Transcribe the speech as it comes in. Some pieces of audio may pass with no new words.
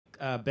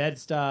bed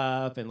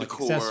stuff and like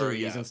Decor,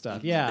 accessories and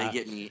stuff. Yeah. They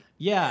get me.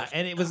 Yeah,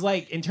 and it was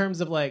like in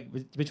terms of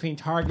like between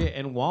Target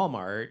and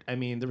Walmart, I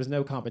mean, there was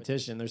no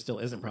competition. There still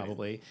isn't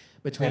probably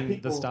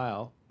between the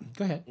style.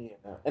 Go ahead. Yeah,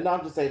 and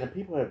I'm just saying that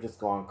people have just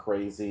gone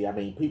crazy. I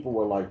mean, people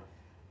were like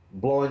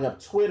blowing up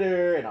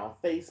Twitter and on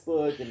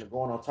Facebook and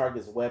going on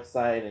Target's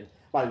website, and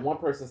like one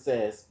person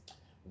says,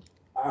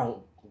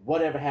 "Oh,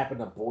 whatever happened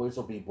to boys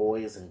will be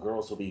boys and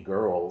girls will be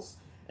girls."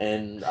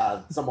 And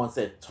someone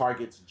said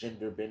Target's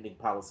gender bending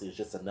policy is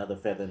just another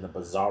feather in the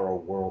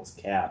bizarro world's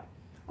cap.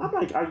 I'm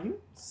like, are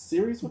you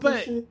serious with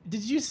this shit?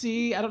 Did you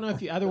see? I don't know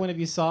if either one of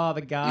you saw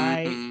the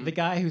guy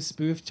who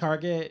spoofed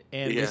Target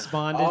and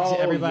responded to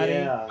everybody.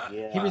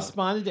 Yeah. He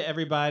responded to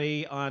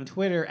everybody on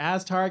Twitter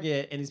as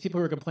Target, and these people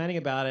who were complaining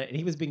about it, and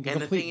he was being a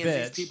complete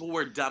bitch. These people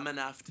were dumb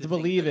enough to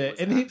believe it,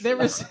 and they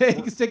were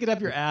saying "stick it up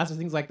your ass" or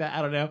things like that.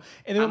 I don't know,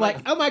 and they were like,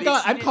 "Oh my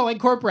god, I'm calling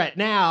corporate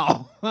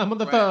now. I'm on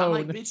the phone."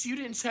 I'm like, bitch, you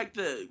didn't check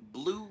the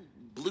blue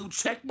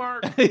check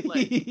mark.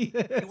 Like,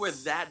 you were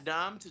that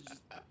dumb to just.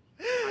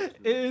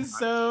 It is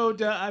so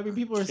dumb. I mean,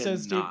 people are so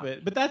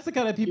stupid. But that's the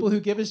kind of people who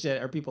give a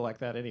shit are people like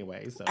that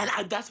anyway. So.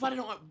 And that's why I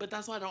don't. But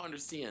that's why I don't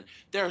understand.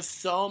 There are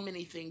so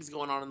many things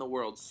going on in the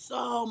world.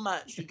 So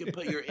much you can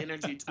put your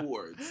energy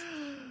towards.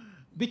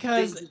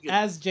 Because,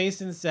 as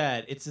Jason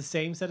said, it's the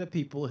same set of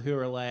people who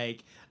are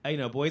like,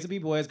 boys will be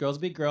boys, girls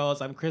will be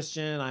girls. I'm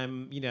Christian.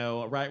 I'm,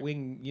 a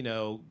right-wing,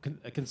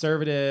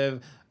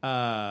 conservative,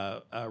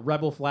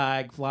 rebel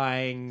flag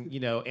flying,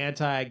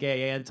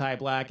 anti-gay,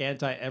 anti-black,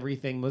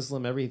 anti-everything,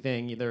 Muslim,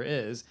 everything there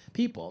is.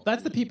 People.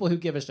 That's the people who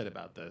give a shit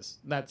about this.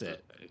 That's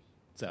it.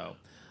 So,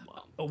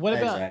 what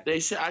about... I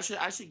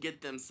should get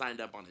them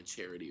signed up on a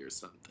charity or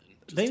something.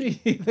 They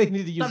need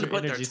to use their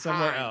energy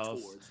somewhere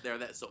else. They're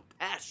that so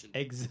passionate.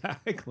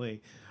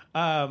 Exactly.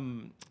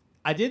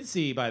 I did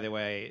see, by the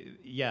way,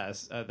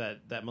 yes,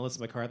 that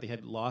Melissa McCarthy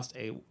had lost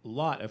a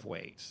lot of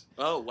weight.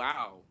 Oh,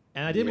 wow.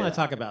 And I did want to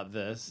talk about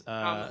this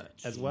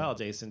as well,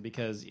 Jason,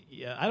 because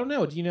I don't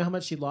know. Do you know how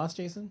much she lost,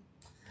 Jason?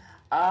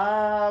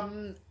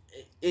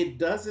 It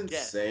doesn't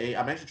say.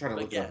 I'm actually trying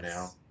to look it up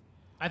now.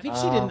 I think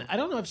she didn't. I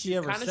don't know if she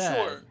ever said.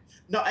 Short.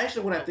 No,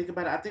 actually, when I think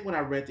about it, I think when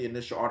I read the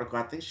initial article,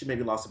 I think she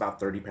maybe lost about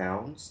 30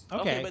 pounds.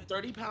 Okay, but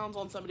 30 pounds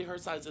on somebody her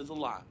size is a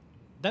lot.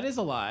 That is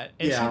a lot.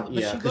 And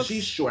because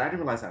she's short. I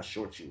didn't realize how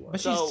short she was.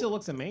 But she still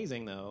looks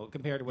amazing, though,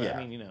 compared to what, she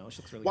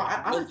looks really good.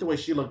 I like the way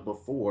she looked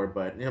before,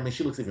 but,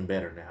 she looks even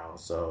better now,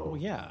 so... Well,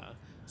 yeah.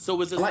 So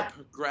was this a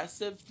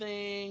progressive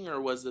thing,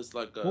 or was this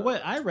like a... Well,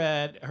 what I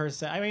read her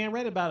say... I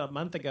read about a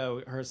month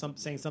ago her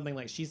saying something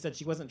like she said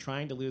she wasn't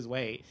trying to lose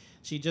weight.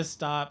 She just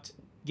stopped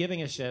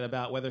giving a shit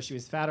about whether she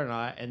was fat or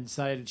not and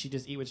decided she'd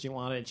just eat what she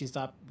wanted, and she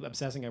stopped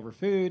obsessing over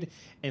food,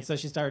 and so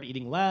she started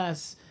eating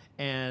less,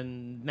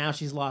 and now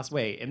she's lost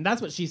weight. And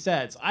that's what she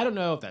said. So I don't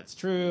know if that's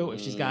true, if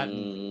she's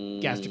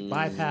gotten gastric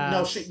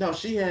bypass.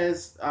 She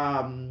has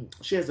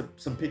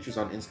some pictures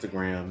on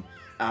Instagram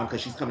because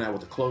she's coming out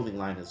with a clothing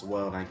line as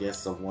well, and I guess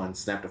someone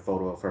snapped a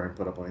photo of her and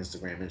put up on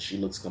Instagram, and she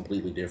looks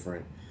completely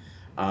different.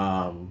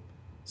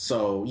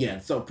 So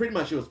pretty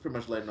much it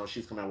was letting know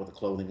she's coming out with a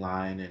clothing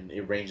line, and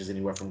it ranges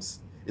anywhere from...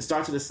 It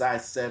starts at a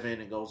size 7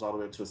 and goes all the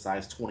way up to a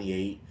size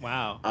 28.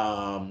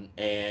 Wow.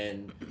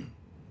 And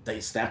they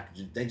just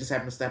happened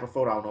to snap a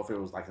photo. I don't know if it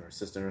was like her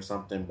sister or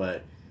something,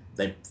 but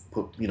they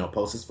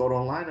post this photo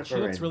online of her. She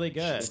looks really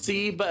good.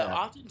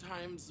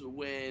 Oftentimes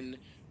when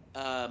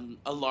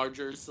a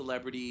larger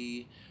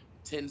celebrity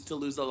tends to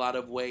lose a lot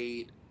of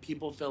weight,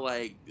 people feel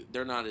like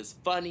they're not as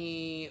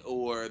funny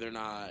or they're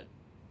not...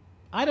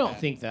 I don't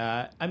think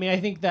that. I mean, I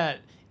think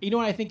that... You know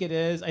what I think it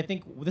is? I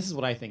think this is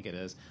what I think it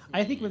is.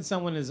 I think when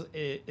someone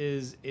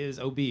is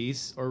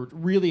obese or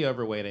really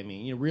overweight,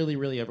 really,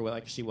 really overweight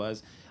like she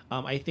was,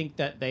 I think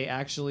that they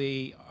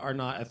actually are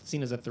not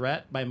seen as a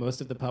threat by most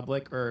of the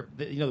public, or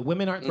the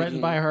women aren't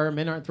threatened by her,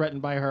 men aren't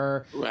threatened by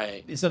her.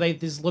 Right. So they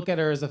just look at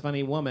her as a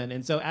funny woman,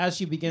 and so as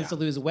she begins to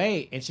lose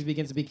weight and she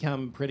begins to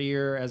become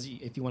prettier,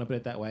 if you want to put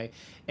it that way,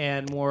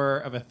 and more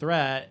of a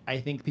threat,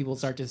 I think people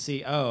start to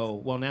see, oh,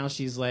 well, now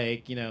she's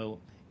like,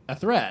 a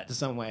threat to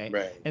some way.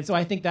 Right. And so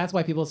I think that's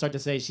why people start to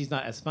say she's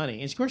not as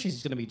funny. And of course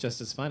she's going to be just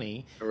as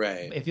funny.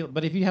 Right.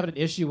 But if you have an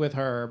issue with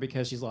her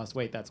because she's lost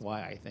weight, that's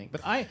why I think.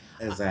 But I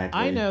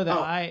know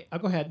that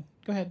go ahead.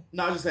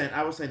 No, I was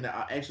saying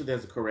that actually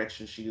there's a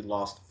correction. She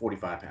lost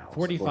 45 pounds.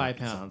 45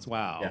 pounds.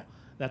 Wow. Yeah.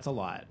 That's a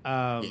lot.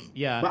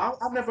 Yeah. But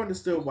I've never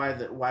understood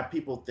why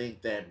people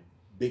think that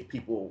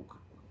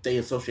they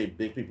associate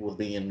big people with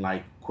being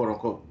like quote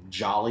unquote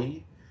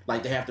jolly.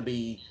 Like they have to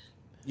be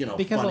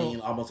funny,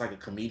 almost like a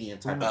comedian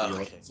type of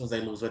deal. As soon as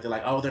they lose weight, they're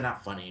like, oh, they're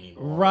not funny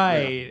anymore.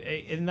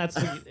 Right. And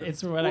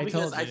it's what I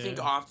told you. I think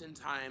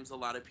oftentimes a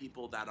lot of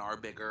people that are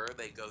bigger,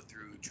 they go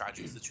through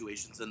tragic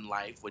situations in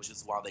life, which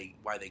is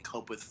why they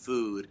cope with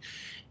food.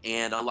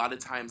 And a lot of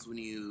times when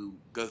you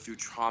go through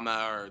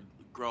trauma or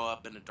grow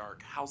up in a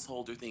dark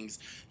household or things,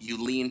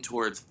 you lean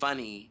towards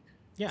funny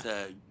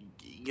to,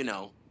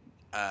 to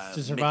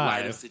survive. make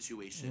light of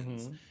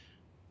situations.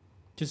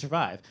 To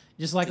survive,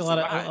 just like a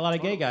lot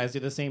of gay guys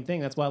do the same thing.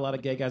 That's why a lot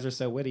of gay guys are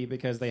so witty,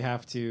 because they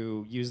have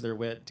to use their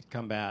wit to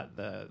combat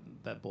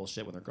that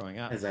bullshit when they're growing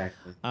up.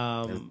 Exactly.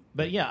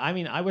 But yeah, I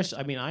mean,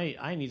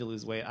 I need to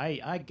lose weight.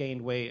 I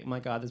gained weight. Oh my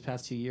God, this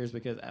past 2 years,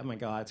 because oh my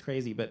God, it's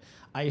crazy. But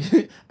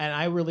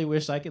I really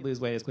wish I could lose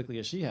weight as quickly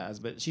as she has.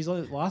 But she's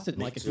only lost it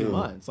in like a few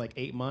months, like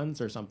 8 months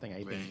or something,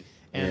 I think.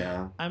 And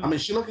yeah, I mean,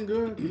 she looking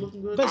good. You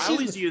looking good? But I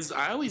always use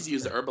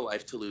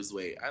Herbalife to lose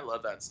weight. I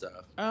love that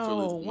stuff.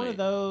 Oh, one of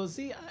those.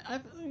 See, I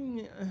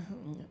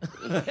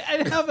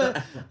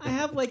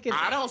have like an.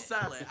 I don't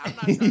sell it. I'm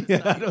not trying to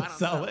sell I don't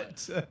sell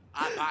it.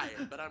 I buy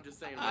it, but I'm just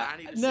saying. I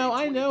need to. No,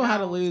 I know how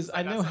to lose.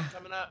 I know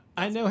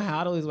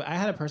how to lose weight. I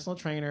had a personal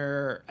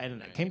trainer,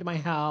 and came to my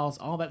house,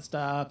 all that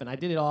stuff, and I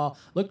did it all.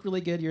 Looked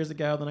really good years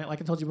ago. Then,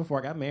 like I told you before,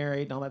 I got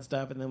married and all that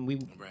stuff, and then we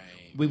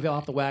fell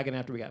off the wagon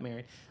after we got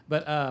married.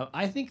 But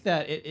I think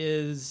that it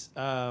is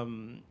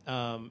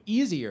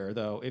easier,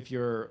 though, if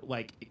you're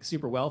like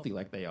super wealthy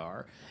like they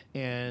are,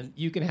 and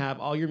you can have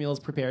all your meals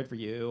prepared for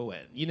you,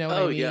 and you know what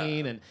I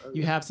mean, and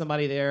you have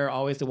somebody there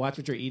always to watch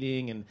what you're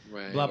eating, and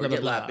blah blah blah.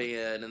 Get lap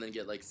band, and then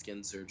get like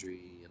skin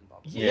surgery and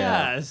blah blah.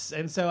 Yes,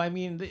 and so I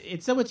mean,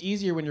 it's so much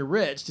easier when you're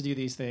rich to do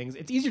these things.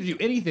 It's easier to do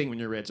anything when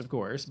you're rich, of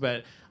course,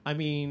 but I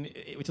mean,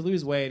 to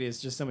lose weight is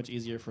just so much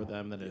easier for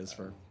them than it is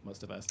for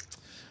most of us.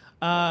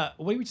 What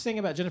were you saying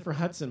about Jennifer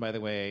Hudson, by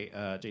the way,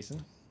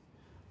 Jason?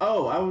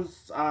 Oh, I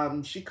was.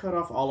 She cut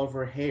off all of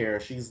her hair.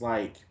 She's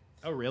like.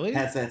 Oh, really?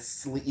 Has that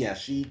sleek. Yeah,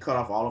 she cut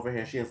off all of her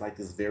hair. She has like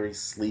this very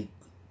sleek,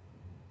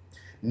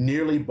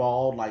 nearly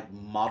bald, like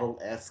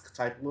model-esque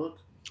type look.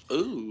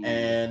 Ooh.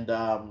 And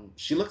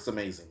she looks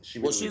amazing.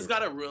 She's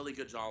got a really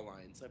good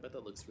jawline, so I bet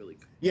that looks really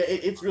good. Yeah,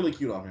 it's really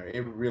cute on her.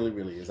 It really,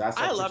 really is.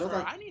 I love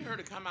her. I need her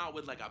to come out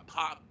with like a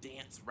pop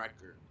dance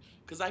record.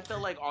 Because I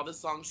feel like all the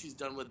songs she's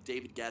done with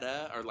David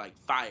Guetta are like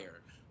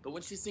fire, but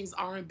when she sings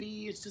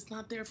R&B, it's just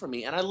not there for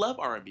me. And I love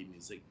R&B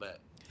music, but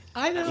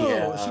I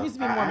know she needs to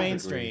be more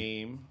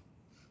mainstream.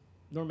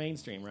 More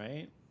mainstream,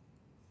 right?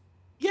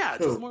 Yeah,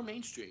 just more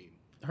mainstream.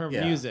 Her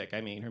music,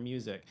 I mean, her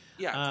music.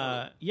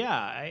 Yeah,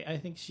 totally. I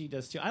think she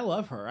does too. I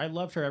love her. I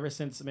loved her ever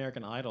since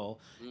American Idol,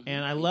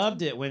 and I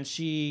loved it when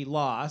she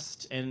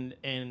lost, and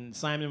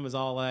Simon was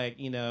all like,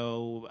 you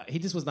know, he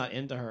just was not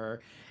into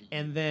her,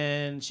 and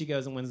then she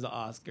goes and wins the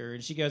Oscar,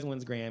 and she goes and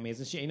wins Grammys,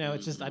 and she, you know,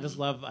 it's just I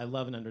love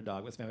an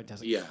underdog. It's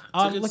fantastic. Yeah,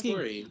 it's a good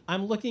story.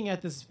 I'm looking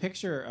at this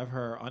picture of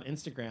her on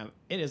Instagram.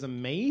 It is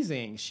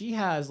amazing. She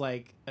has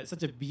like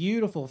such a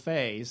beautiful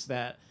face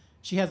that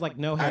she has like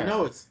no hair. I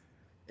know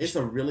It's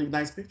a really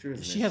nice picture,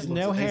 isn't it? She has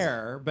no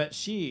hair, but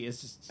she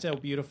is just so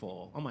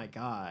beautiful. Oh my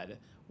God.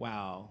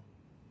 Wow.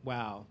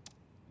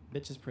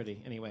 Bitch is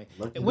pretty. Anyway.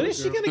 When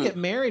is she going to get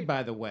married,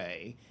 by the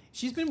way?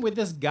 She's been with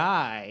this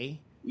guy.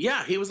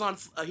 Yeah, he was on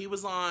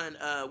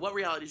what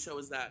reality show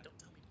is that? Don't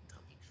tell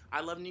me. I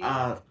Love New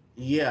York.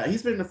 Yeah,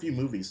 he's been in a few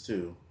movies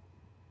too.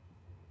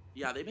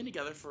 Yeah, they've been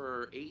together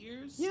for 8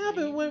 years. Yeah,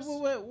 but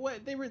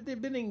what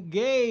they've been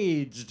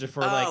engaged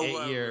for like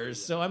 8 years.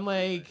 Yeah. So I'm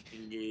like,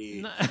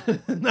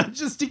 not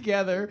just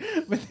together,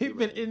 but they've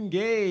been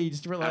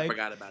engaged for like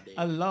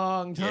a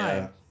long time.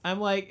 Yeah. I'm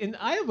like, and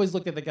I always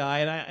looked at the guy,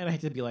 and I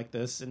hate to be like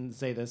this and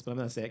say this, but I'm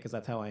gonna say it because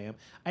that's how I am.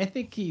 I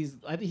think he's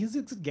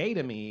gay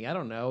to me. I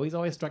don't know. He's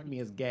always struck me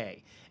as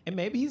gay, and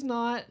maybe he's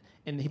not,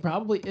 and he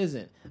probably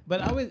isn't.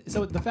 But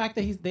so the fact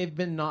that they've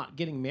been not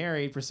getting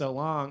married for so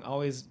long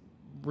always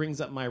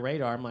brings up my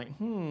radar. I'm like,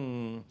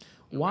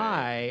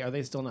 why are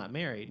they still not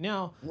married?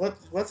 Now,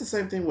 what's the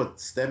same thing with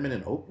Stedman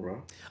and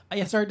Oprah?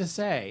 I started to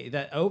say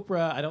that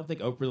Oprah, I don't think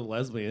Oprah's a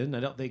lesbian.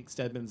 I don't think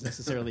Stedman's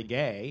necessarily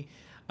gay.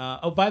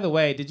 Oh, by the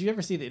way, did you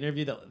ever see the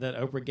interview that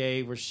Oprah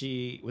gave where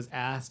she was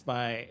asked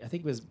by, I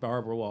think it was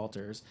Barbara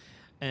Walters,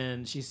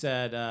 and she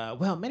said,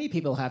 well, many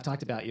people have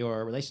talked about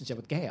your relationship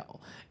with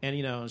Gail. And,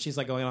 you know, she's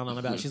like going on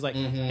about it. She's like,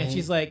 and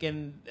she's like,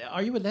 and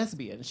are you a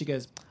lesbian? And she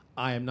goes,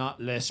 I am not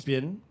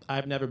lesbian.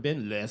 I've never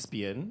been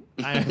lesbian.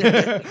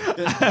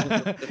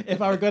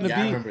 If I were going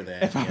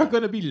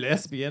to be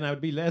lesbian, I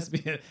would be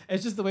lesbian.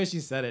 It's just the way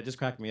she said it just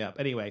cracked me up.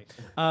 Anyway,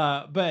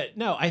 but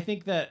no, I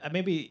think that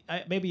maybe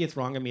it's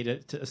wrong of me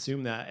to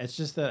assume that. It's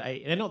just that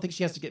I don't think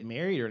she has to get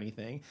married or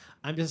anything.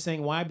 I'm just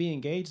saying, why be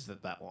engaged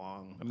that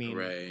long? I mean,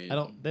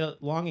 the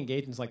long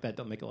engagements like that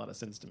don't make a lot of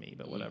sense to me.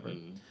 But whatever.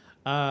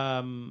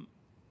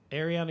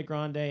 Ariana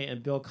Grande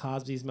and Bill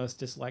Cosby's most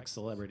disliked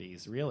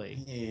celebrities. Really?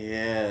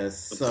 Yes.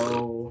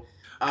 So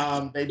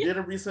they did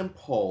a recent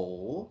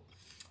poll,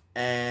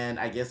 and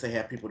I guess they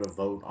had people to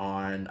vote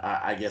on,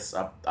 I guess,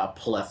 a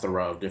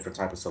plethora of different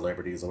types of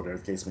celebrities, or whatever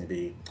the case may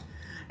be.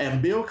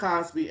 And Bill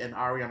Cosby and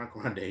Ariana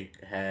Grande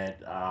had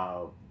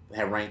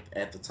ranked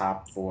at the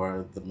top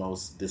for the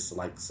most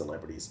disliked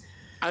celebrities.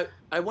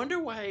 I wonder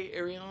why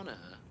Ariana.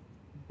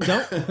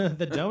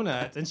 The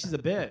donuts, and she's a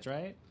bitch,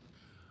 right?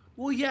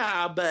 Well,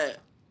 yeah, but...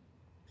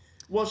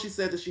 Well, she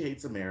said that she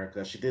hates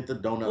America. She did the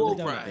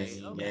donut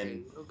thing,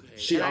 and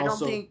she and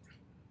also.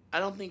 I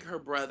don't think her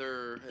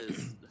brother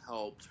has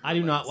helped. I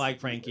do not like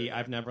Frankie.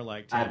 I've never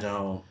liked him. I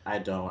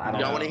don't.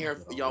 Y'all want to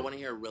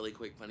hear a really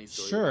quick funny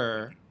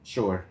story?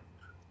 Sure.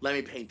 Let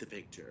me paint the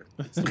picture.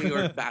 It's New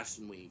York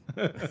Fashion Week.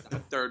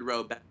 Third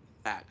row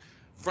back.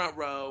 Front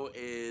row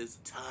is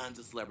tons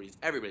of celebrities.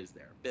 Everybody's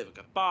there.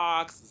 Vivica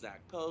Fox,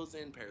 Zach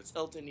Posen, Paris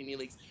Hilton, Nene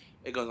Leakes.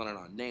 It goes on and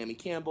on. Naomi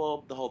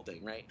Campbell, the whole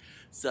thing, right?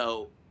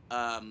 So,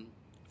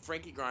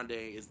 Frankie Grande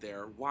is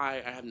there.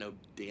 Why? I have no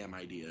damn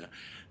idea.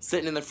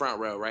 Sitting in the front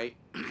row, right?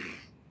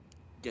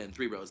 Again,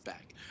 3 rows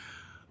back.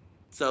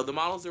 So the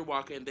models are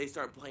walking. They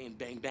start playing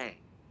Bang Bang,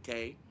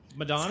 okay?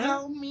 Madonna?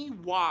 Tell me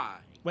why.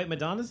 Wait,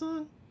 Madonna's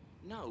song?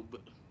 No, but...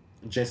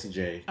 Jessie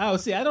J. Oh,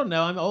 see, I don't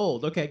know. I'm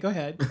old. Okay, go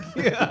ahead.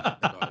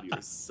 God,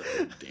 you're so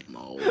damn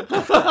old.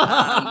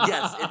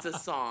 Yes, it's a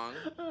song.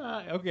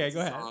 Okay, it's go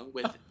ahead. A song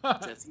with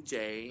Jessie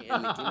J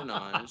and Nicki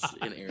Minaj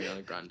and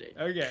Ariana Grande.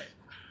 Okay.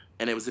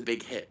 And it was a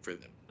big hit for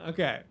them.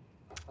 Okay.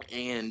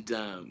 And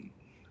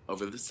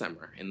over the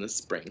summer, in the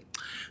spring.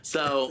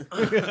 So,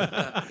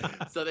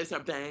 so they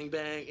start bang,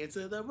 bang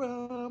into the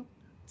room.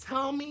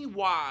 Tell me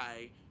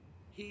why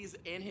he's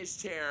in his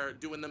chair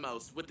doing the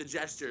most with the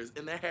gestures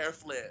and the hair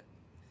flip.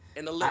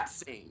 And the lip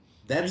sync.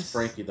 That's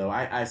Frankie, though.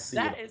 I see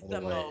that it is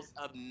the most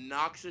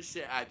obnoxious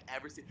shit I've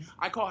ever seen.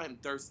 I call him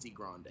Thirsty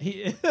Grande.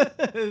 He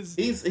is.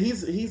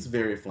 He's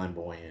very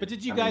flamboyant. But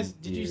did you guys?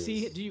 Did you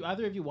see? Do you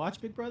either of you watch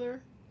Big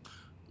Brother?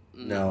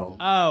 No.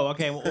 Oh,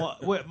 okay.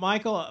 Well,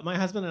 Michael, my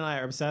husband and I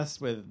are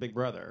obsessed with Big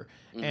Brother,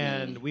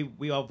 and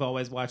we have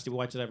always watched it. We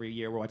watch it every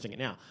year. We're watching it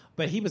now.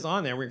 But he was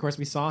on there. Of course,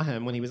 we saw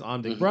him when he was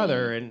on Big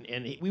Brother, and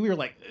we were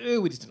like,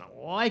 ooh, we just did not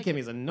like him.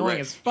 He's annoying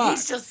as fuck.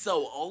 He's just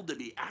so old to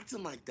be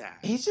acting like that.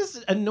 He's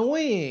just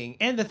annoying.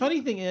 And the funny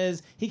thing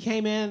is, he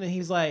came in and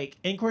he's like,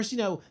 and of course,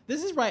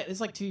 this is right.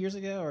 It's like 2 years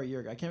ago or a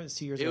year ago. I can't remember if it's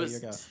 2 years ago or a year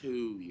ago. 2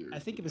 years. I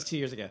think it was 2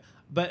 years ago.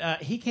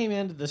 But he came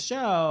into the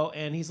show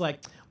and he's like,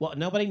 well,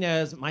 nobody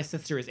knows my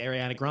sister is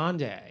Ariana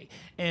Grande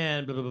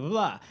and blah, blah, blah,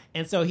 blah.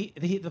 And so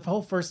the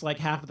whole first like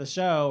half of the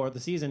show or the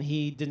season,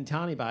 he didn't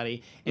tell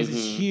anybody. It's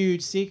this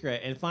huge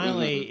secret. And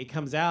finally it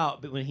comes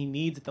out, but when he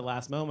needs at the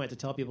last moment to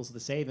tell people so to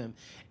save him.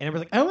 And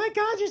everyone's like, oh my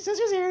God, your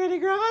sister's Ariana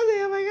Grande.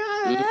 Oh my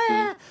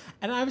God.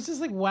 And I was just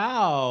like,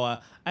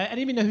 wow. I didn't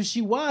even know who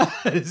she was.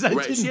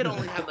 Right, she had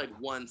only had like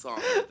one song.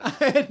 I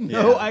had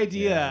no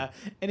idea.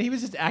 Yeah. And he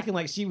was just acting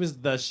like she was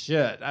the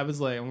shit. I was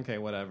like, okay,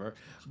 whatever.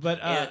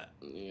 But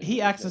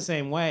he acts the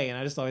same way, and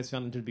I just always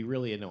found him to be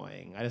really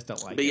annoying. I just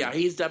don't like it. But yeah,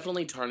 he's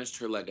definitely tarnished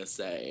her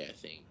legacy, I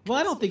think. Well,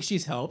 I don't think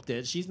she's helped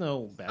it. She's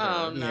no better.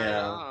 Oh, not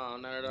at all.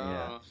 Not at all.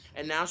 Yeah.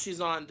 And now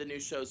she's on the new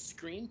show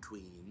Screen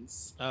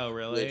Queens. Oh,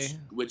 really?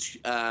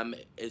 Which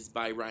is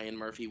by Ryan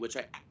Murphy, which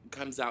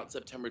comes out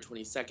September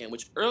 22nd,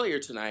 which earlier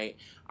tonight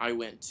I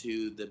went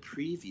to the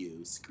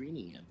preview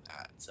screening of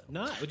that. So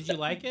did you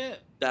like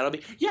it?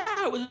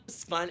 Yeah, it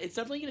was fun. It's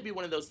definitely going to be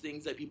one of those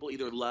things that people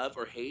either love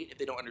or hate if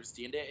they don't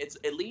understand it.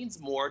 It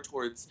leans more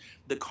towards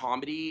the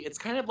comedy. It's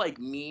kind of like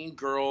Mean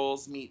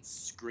Girls meets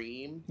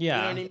Scream. Yeah.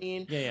 You know what I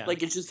mean? Yeah.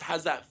 Like it just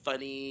has that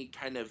funny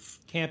kind of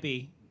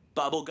campy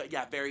bubblegum.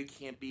 Yeah, very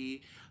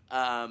campy.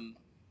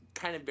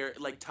 Kind of very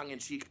like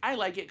tongue-in-cheek. I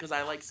like it because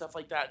I like stuff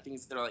like that,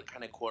 things that are like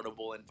kind of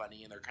quotable and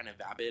funny and they're kind of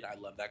vapid. I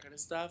love that kind of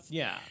stuff.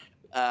 Yeah.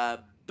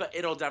 But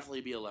it'll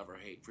definitely be a love or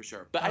hate for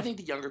sure. But I think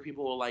the younger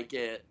people will like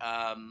it.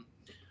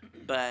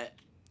 But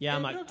yeah,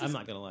 I'm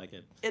not gonna like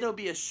it. It'll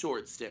be a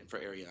short stint for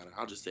Ariana.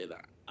 I'll just say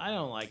that.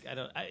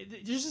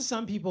 There's just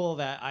some people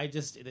that I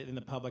just in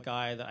the public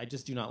eye that I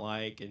just do not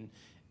like, and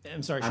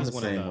I'm sorry, she's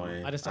one of them.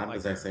 Way. I just don't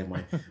like her. I'm the same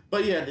way.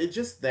 But yeah, it's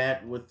just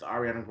that with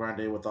Ariana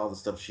Grande, with all the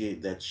stuff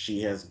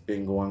she has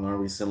been going on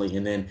recently,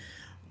 and then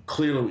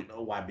clearly we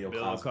know why Bill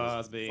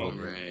Cosby.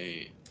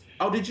 Right.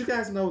 Oh, did you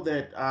guys know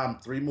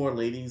that 3 more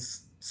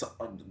ladies,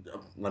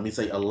 let me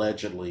say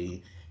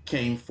allegedly,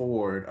 came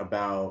forward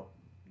about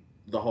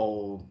the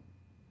whole?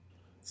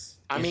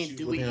 I mean,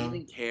 do we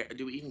even care?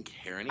 Do we even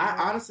care anymore?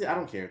 Honestly, I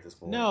don't care at this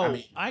point. No,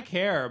 I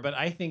care, but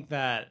I think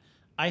that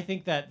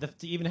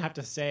to even have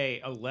to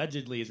say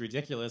allegedly is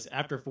ridiculous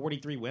after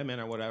 43 women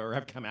or whatever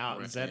have come out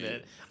and said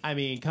it. I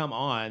mean, come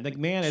on. The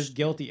man is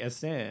guilty as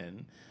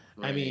sin.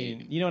 Right. I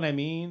mean, you know what I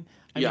mean?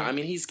 I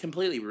mean, he's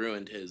completely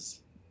ruined his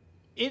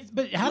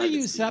But how legacy.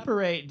 Do you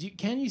separate...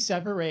 Can you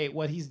separate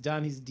what he's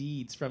done, his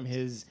deeds, from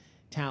his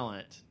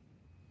talent?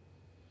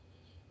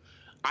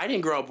 I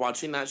didn't grow up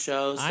watching that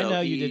show. So I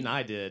know you didn't.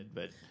 I did,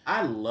 but...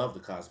 I love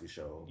the Cosby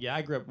Show. Yeah,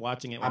 I grew up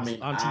watching it on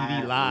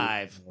TV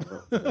live.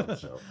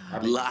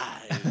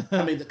 Live.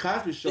 I mean, the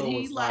Cosby Show did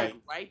he, was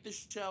write the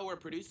show or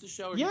produce the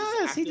show? Or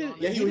yes, he did.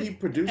 Yeah, he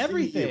produced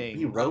everything.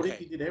 He wrote it.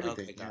 He did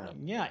everything. Okay,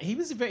 yeah,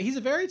 he's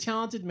a very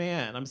talented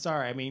man. I'm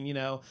sorry. I mean,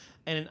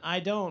 and I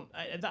don't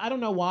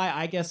know why.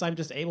 I guess I'm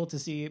just able to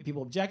see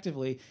people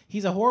objectively.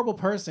 He's a horrible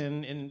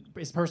person in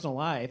his personal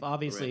life.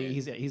 Obviously,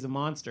 he's a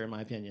monster in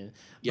my opinion.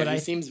 Yeah, but he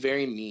seems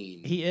very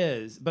mean. He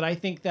is, but I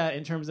think that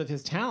in terms of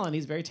his talent,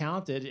 he's very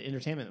talented in the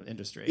entertainment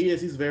industry. He is.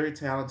 He's very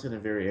talented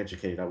and very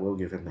educated. I will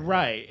give him that.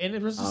 Right, and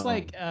it was just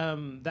like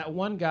that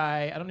one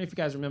guy. I don't know if you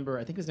guys remember.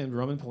 I think his name was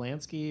Roman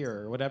Polanski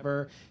or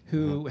whatever,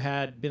 who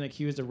had been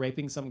accused of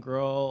raping some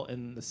girl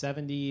in the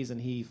 70s, and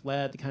he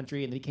fled the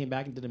country, and then he came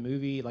back and did a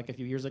movie like a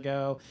few years ago.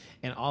 ago,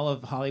 and all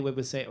of Hollywood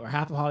was saying, or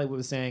half of Hollywood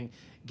was saying,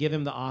 give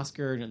him the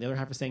Oscar, and the other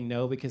half was saying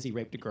no because he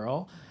raped a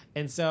girl.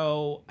 And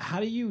so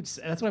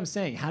that's what I'm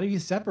saying. How do you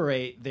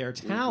separate their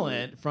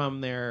talent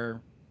from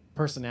their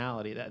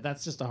personality?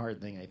 That's just a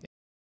hard thing, I think.